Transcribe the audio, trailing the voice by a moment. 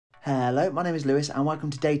Hello, my name is Lewis and welcome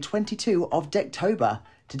to day 22 of Decktober.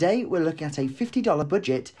 Today we're looking at a $50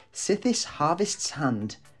 budget Sythis Harvest's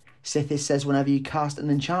Hand. Sythis says whenever you cast an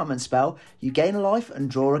enchantment spell, you gain a life and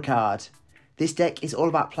draw a card. This deck is all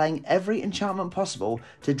about playing every enchantment possible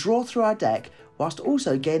to draw through our deck whilst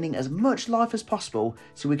also gaining as much life as possible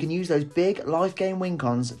so we can use those big life gain win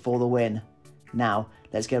cons for the win. Now,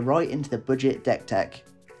 let's get right into the budget deck tech.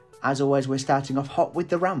 As always, we're starting off hot with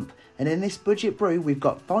the ramp, and in this budget brew we've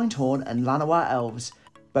got Findhorn and Llanowar Elves,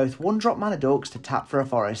 both 1-drop mana dorks to tap for a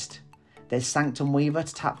forest. There's Sanctum Weaver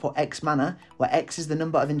to tap for X mana, where X is the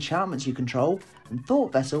number of enchantments you control, and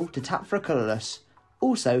Thought Vessel to tap for a colourless,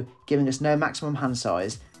 also giving us no maximum hand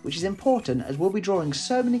size, which is important as we'll be drawing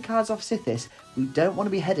so many cards off Sythis we don't want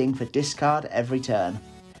to be heading for discard every turn.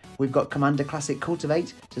 We've got Commander Classic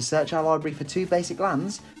Cultivate to search our library for 2 basic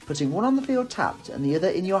lands, putting one on the field tapped and the other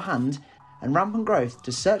in your hand, and Rampant Growth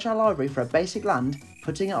to search our library for a basic land,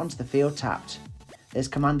 putting it onto the field tapped. There's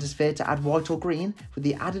Commander Sphere to add white or green, with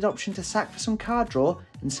the added option to sack for some card draw,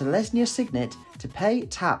 and Selesnya Signet to pay,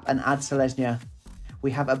 tap and add Selesnya.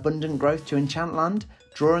 We have Abundant Growth to enchant land,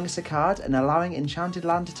 drawing us a card and allowing enchanted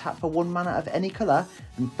land to tap for 1 mana of any colour,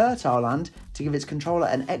 and Fertile Land to give its controller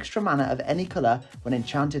an extra mana of any colour when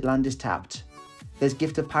enchanted land is tapped. There's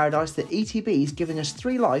Gift of Paradise to ETBs, giving us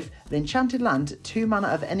 3 life, an enchanted land 2 mana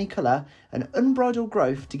of any colour, and Unbridled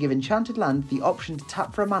Growth to give enchanted land the option to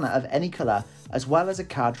tap for a mana of any colour, as well as a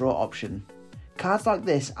card draw option. Cards like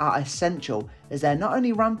this are essential as they're not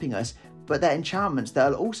only ramping us, but they're enchantments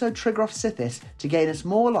that will also trigger off Sythis to gain us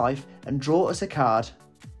more life and draw us a card.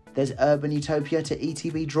 There's Urban Utopia to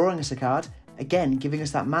ETB drawing us a card, again giving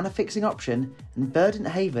us that mana fixing option, and Verdant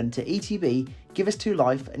Haven to ETB give us 2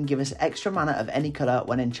 life and give us extra mana of any colour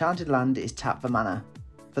when enchanted land is tapped for mana.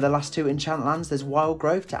 For the last 2 enchant lands, there's Wild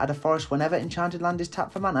Growth to add a forest whenever enchanted land is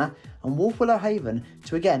tapped for mana, and Wolf Willow Haven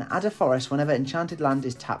to again add a forest whenever enchanted land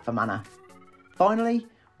is tapped for mana. Finally,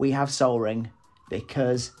 we have Sol Ring,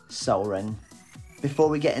 because Sol Ring. Before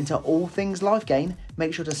we get into all things life gain,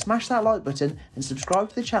 make sure to smash that like button and subscribe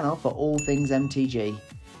to the channel for all things MTG.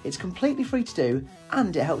 It's completely free to do,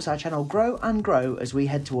 and it helps our channel grow and grow as we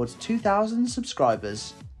head towards 2,000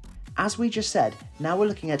 subscribers. As we just said, now we're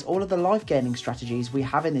looking at all of the life gaining strategies we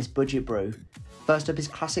have in this budget brew. First up is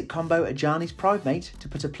classic combo Ajani's Pridemate to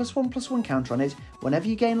put a +1/+1 counter on it whenever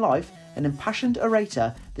you gain life, and Impassioned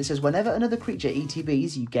Orator that says whenever another creature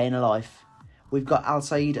ETBs you gain a life. We've got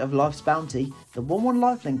Alsaid of Life's Bounty, the 1/1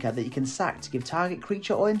 lifelinker that you can sack to give target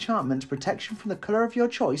creature or enchantment protection from the colour of your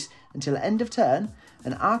choice until end of turn,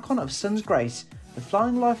 and Archon of Sun's Grace, the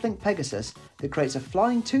flying lifelink Pegasus that creates a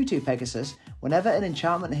flying 2/2 Pegasus whenever an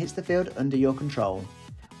enchantment hits the field under your control.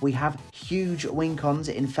 We have huge win cons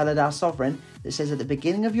in Felidar Sovereign that says at the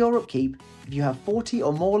beginning of your upkeep, if you have 40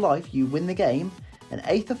 or more life you win the game, and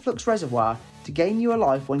Aether Flux Reservoir to gain you a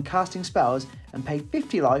life when casting spells and pay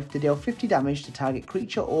 50 life to deal 50 damage to target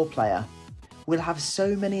creature or player. We'll have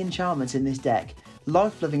so many enchantments in this deck,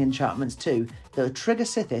 life-loving enchantments too, that will trigger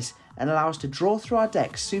Sythis and allow us to draw through our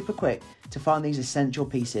deck super quick to find these essential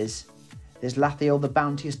pieces. There's Lathiel the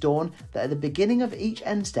Bounteous Dawn that at the beginning of each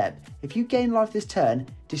end step, if you gain life this turn,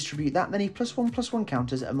 distribute that many +1/+1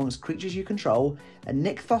 counters amongst creatures you control, and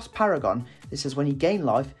Nykthos Paragon that says when you gain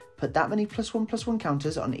life, put that many +1/+1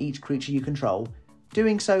 counters on each creature you control,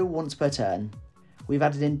 doing so once per turn. We've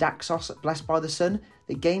added in Daxos Blessed by the Sun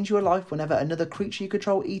that gains you a life whenever another creature you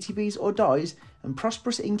control ETBs or dies, and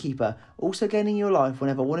Prosperous Innkeeper also gaining you a life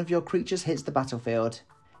whenever one of your creatures hits the battlefield.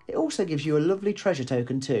 It also gives you a lovely treasure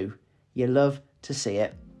token too. You love to see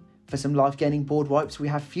it. For some life gaining board wipes we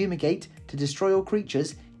have Fumigate to destroy all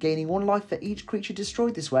creatures, gaining 1 life for each creature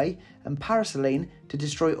destroyed this way, and Paraceline to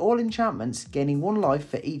destroy all enchantments, gaining 1 life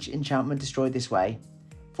for each enchantment destroyed this way.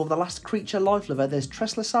 For the last creature life lover, there's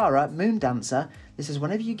Treslasara Moon Dancer. This is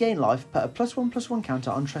whenever you gain life, put a +1/+1 counter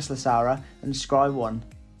on Treslasara and scry 1.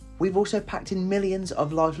 We've also packed in millions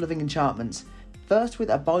of life loving enchantments. First with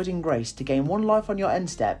Abiding Grace to gain 1 life on your end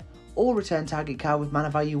step, or return target card with mana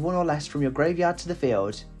value 1 or less from your graveyard to the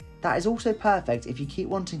field. That is also perfect if you keep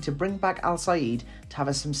wanting to bring back Alsaid to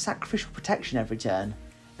have some sacrificial protection every turn.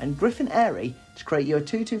 And Griffin Airy to create you a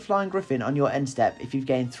 2/2 flying griffin on your end step if you've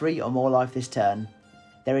gained 3 or more life this turn.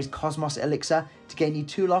 There is Cosmos Elixir to gain you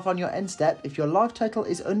 2 life on your end step if your life total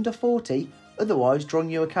is under 40, otherwise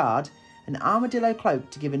drawing you a card, and Armadillo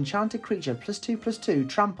Cloak to give enchanted creature +2/+2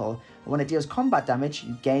 trample, and when it deals combat damage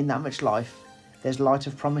you gain that much life. There's Light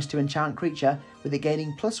of Promise to enchant creature, with it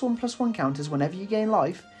gaining +1/+1 counters whenever you gain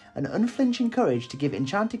life, and Unflinching Courage to give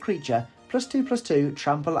enchanted creature +2/+2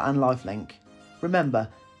 trample and lifelink. Remember,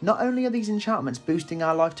 Not only are these enchantments boosting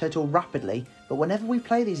our life total rapidly, but whenever we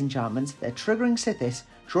play these enchantments, they're triggering Sythis,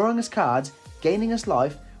 drawing us cards, gaining us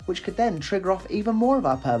life, which could then trigger off even more of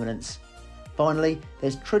our permanents. Finally,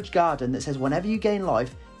 there's Trudge Garden that says whenever you gain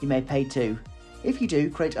life, you may pay 2. If you do,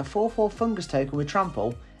 create a 4/4 fungus token with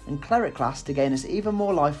trample, and Cleric class to gain us even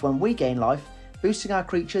more life when we gain life, boosting our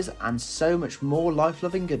creatures and so much more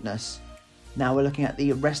life-loving goodness. Now we're looking at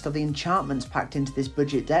the rest of the enchantments packed into this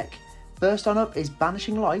budget deck. First on up is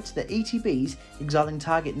Banishing Light that ETBs, exiling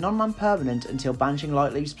target non-land permanent until Banishing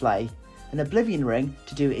Light leaves play, and Oblivion Ring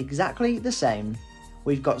to do exactly the same.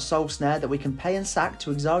 We've got Soul Snare that we can pay and sack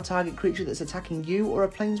to exile target creature that's attacking you or a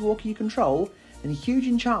planeswalker you control, and a huge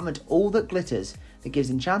enchantment All That Glitters that gives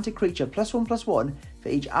enchanted creature +1/+1 for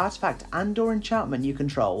each artifact and or enchantment you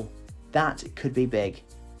control. That could be big.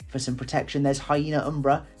 For some protection, there's Hyena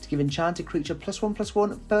Umbra to give enchanted creature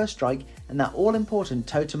 +1/+1 first strike and that all-important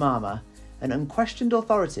Totem Armor, and Unquestioned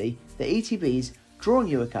Authority, the ETBs, drawing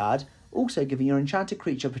you a card, also giving your enchanted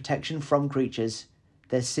creature protection from creatures.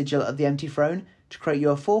 There's Sigil of the Empty Throne to create you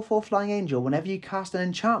a 4/4 Flying Angel whenever you cast an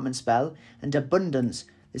enchantment spell, and Abundance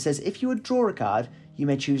that says if you would draw a card, you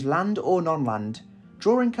may choose land or non-land,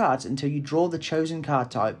 drawing cards until you draw the chosen card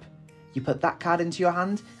type. You put that card into your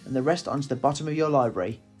hand and the rest onto the bottom of your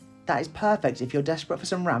library. That is perfect if you're desperate for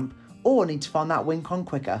some ramp or need to find that win con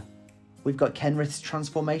quicker. We've got Kenrith's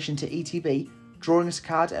Transformation to ETB, drawing us a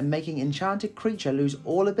card and making enchanted creature lose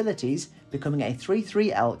all abilities, becoming a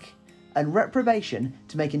 3/3 elk, and Reprobation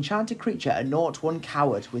to make enchanted creature a 0/1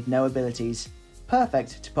 coward with no abilities.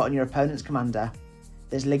 Perfect to put on your opponent's commander.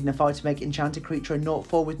 There's Lignify to make enchanted creature a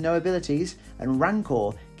 0/4 with no abilities, and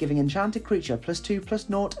Rancor giving enchanted creature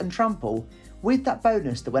 +2/+0 and trample, with that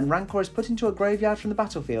bonus that when Rancor is put into a graveyard from the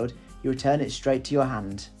battlefield, you return it straight to your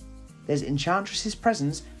hand. There's Enchantress's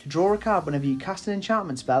Presence to draw a card whenever you cast an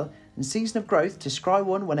enchantment spell, and Season of Growth to scry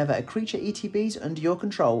 1 whenever a creature ETBs under your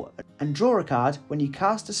control, and draw a card when you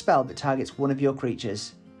cast a spell that targets one of your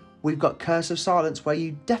creatures. We've got Curse of Silence where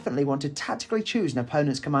you definitely want to tactically choose an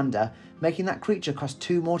opponent's commander, making that creature cost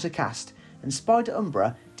 2 more to cast, and Spider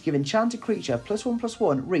Umbra to give enchanted creature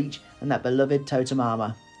 +1/+1 reach and that beloved Totem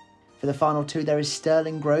Armor. For the final 2 there is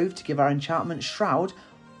Sterling Grove to give our enchantment Shroud,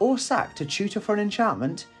 or Sack to tutor for an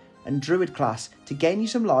enchantment, and Druid class to gain you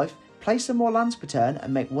some life, play some more lands per turn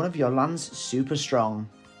and make one of your lands super strong.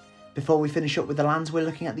 Before we finish up with the lands, we're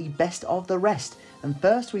looking at the best of the rest, and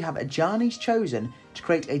first we have Ajani's Chosen to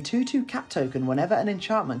create a 2/2 cap token whenever an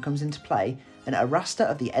enchantment comes into play, and Arasta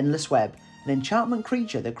of the Endless Web, an enchantment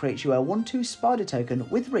creature that creates you a 1/2 spider token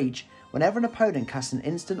with reach whenever an opponent casts an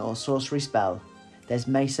instant or sorcery spell. There's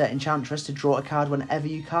Mesa Enchantress to draw a card whenever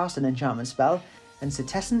you cast an enchantment spell, and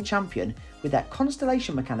Cetescent Champion with that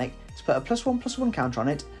Constellation mechanic to put a +1/+1 counter on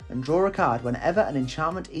it and draw a card whenever an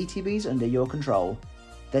enchantment ETBs under your control.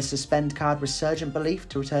 There's Suspend card Resurgent Belief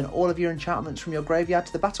to return all of your enchantments from your graveyard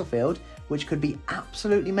to the battlefield, which could be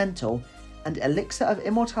absolutely mental, and Elixir of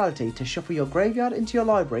Immortality to shuffle your graveyard into your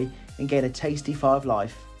library and gain a tasty 5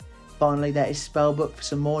 life. Finally, there is Spellbook for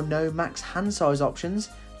some more no max hand size options.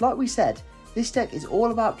 Like we said, this deck is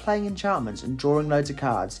all about playing enchantments and drawing loads of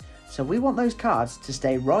cards, so we want those cards to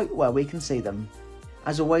stay right where we can see them.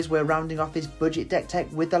 As always, we're rounding off this budget deck tech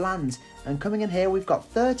with the lands, and coming in here we've got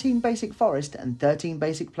 13 basic forest and 13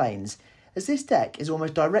 basic plains, as this deck is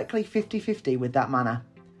almost directly 50-50 with that mana.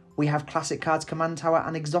 We have classic cards Command Tower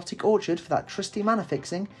and Exotic Orchard for that trusty mana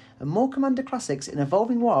fixing, and more Commander classics in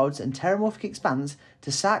Evolving Wilds and Terramorphic Expanse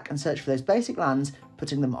to sack and search for those basic lands,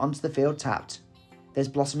 putting them onto the field tapped. There's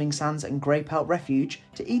Blossoming Sands and Grey Pelt Refuge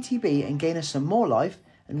to ETB and gain us some more life,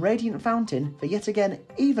 and Radiant Fountain for yet again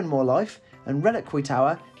even more life, and Reliquary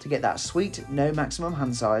Tower to get that sweet no maximum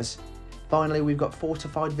hand size. Finally, we've got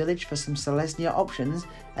Fortified Village for some Selesnya options,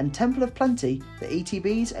 and Temple of Plenty for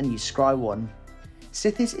ETBs and you scry 1.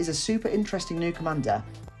 Sythis is a super interesting new commander,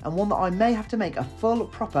 and one that I may have to make a full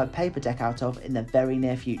proper paper deck out of in the very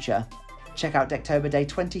near future. Check out Decktober Day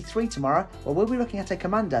 23 tomorrow, where we'll be looking at a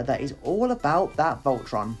commander that is all about that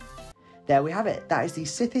Voltron. There we have it, that is the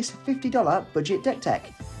Sythis $50 budget deck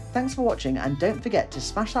tech. Thanks for watching, and don't forget to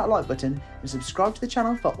smash that like button and subscribe to the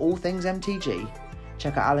channel for all things MTG.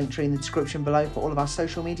 Check out our link tree in the description below for all of our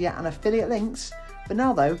social media and affiliate links. For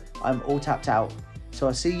now though, I'm all tapped out, so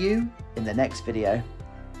I'll see you in the next video.